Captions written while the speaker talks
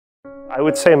I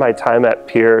would say my time at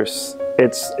Pierce,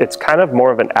 it's kind of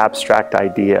more of an abstract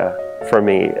idea for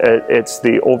me. It's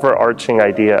the overarching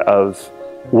idea of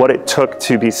what it took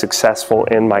to be successful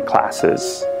in my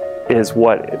classes is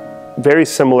very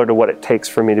similar to what it takes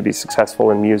for me to be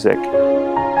successful in music.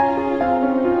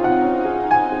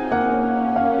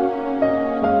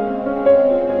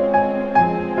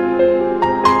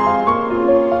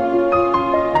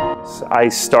 I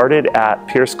started at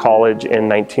Pierce College in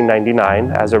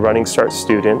 1999 as a Running Start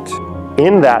student.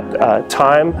 In that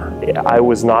time, I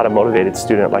was not a motivated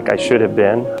student like I should have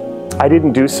been. I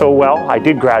didn't do so well. I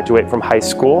did graduate from high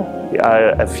school.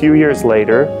 A few years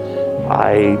later,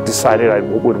 I decided I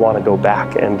would want to go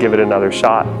back and give it another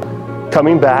shot.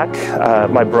 Coming back,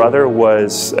 my brother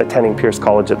was attending Pierce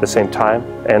College at the same time,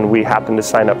 and we happened to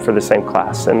sign up for the same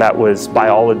class, and that was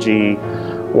Biology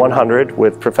 100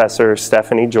 with Professor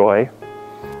Stephanie Joy.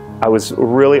 I was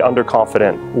really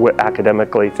underconfident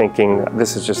academically, thinking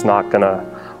this is just not going to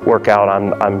work out.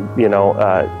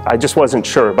 I just wasn't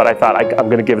sure, but I thought I'm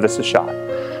going to give this a shot.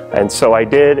 And so I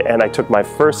did, and I took my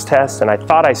first test, and I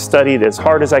thought I studied as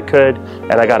hard as I could,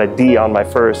 and I got a D on my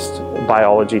first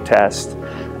biology test.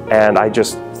 And I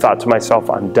just thought to myself,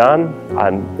 I'm done.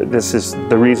 This is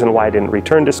the reason why I didn't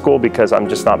return to school, because I'm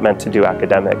just not meant to do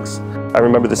academics. I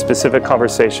remember the specific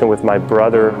conversation with my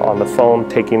brother on the phone,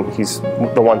 he's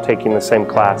the one taking the same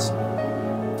class.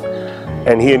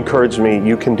 And he encouraged me,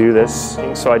 you can do this.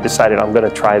 So I decided I'm going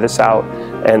to try this out.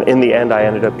 And in the end, I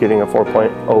ended up getting a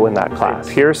 4.0 in that class.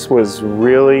 Pierce was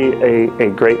really a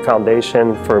great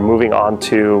foundation for moving on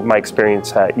to my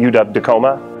experience at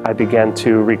UW-Tacoma. I began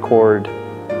to record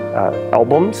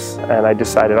albums, and I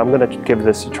decided I'm going to give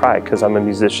this a try because I'm a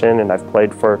musician and I've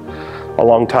played for a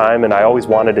long time, and I always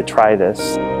wanted to try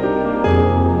this.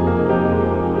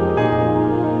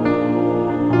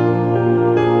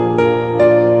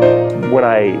 When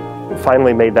I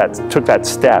finally took that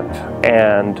step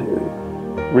and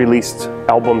released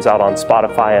albums out on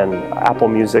Spotify and Apple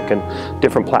Music and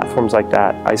different platforms like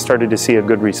that, I started to see a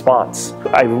good response.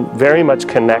 I very much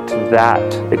connect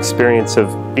that experience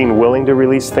of being willing to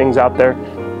release things out there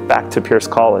back to Pierce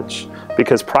College.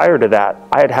 Because prior to that,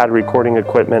 I had had recording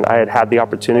equipment, I had had the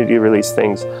opportunity to release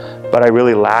things, but I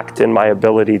really lacked in my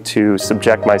ability to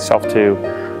subject myself to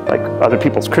like other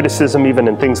people's criticism even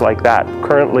and things like that.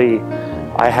 Currently,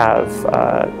 I have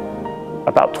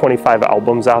about 25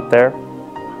 albums out there,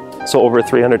 so over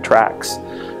 300 tracks,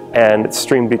 and it's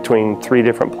streamed between 3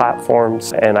 different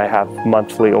platforms, and I have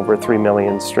monthly over 3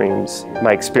 million streams.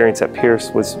 My experience at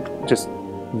Pierce was just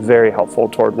very helpful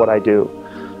toward what I do.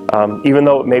 Even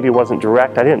though it maybe wasn't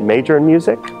direct, I didn't major in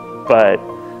music, but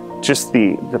just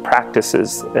the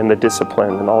practices and the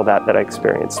discipline and all that I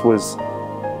experienced was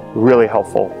really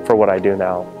helpful for what I do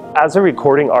now. As a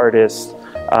recording artist,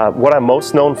 what I'm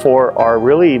most known for are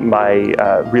really my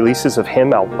releases of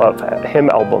hymn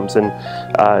albums and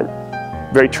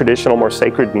very traditional, more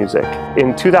sacred music.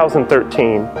 In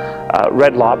 2013,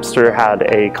 Red Lobster had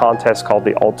a contest called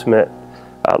the Ultimate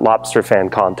Lobster Fan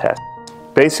Contest.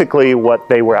 Basically, what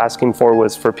they were asking for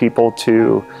was for people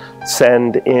to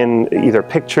send in either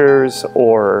pictures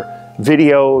or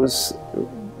videos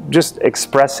just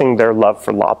expressing their love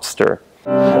for lobster.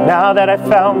 Now that I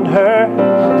found her,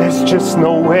 there's just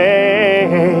no way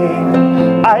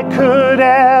I could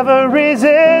ever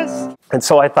resist. And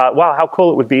so I thought, wow, how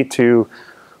cool it would be to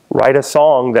write a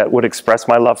song that would express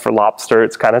my love for lobster.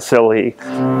 It's kind of silly.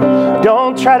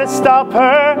 Don't try to stop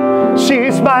her,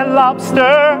 she's my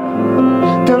lobster,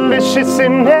 delicious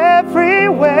in every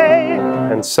way.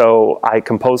 And so I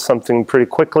composed something pretty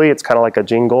quickly. It's kind of like a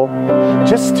jingle.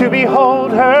 Just to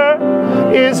behold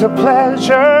her is a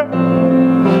pleasure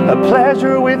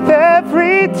with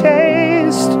every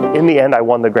taste. In the end, I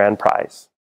won the grand prize.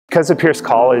 Because of Pierce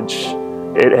College,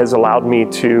 it has allowed me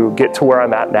to get to where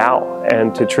I'm at now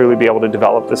and to truly be able to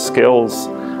develop the skills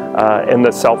and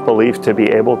the self-belief to be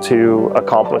able to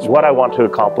accomplish what I want to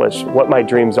accomplish, what my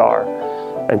dreams are.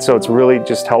 And so it's really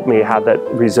just helped me have that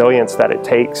resilience that it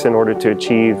takes in order to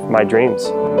achieve my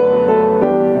dreams.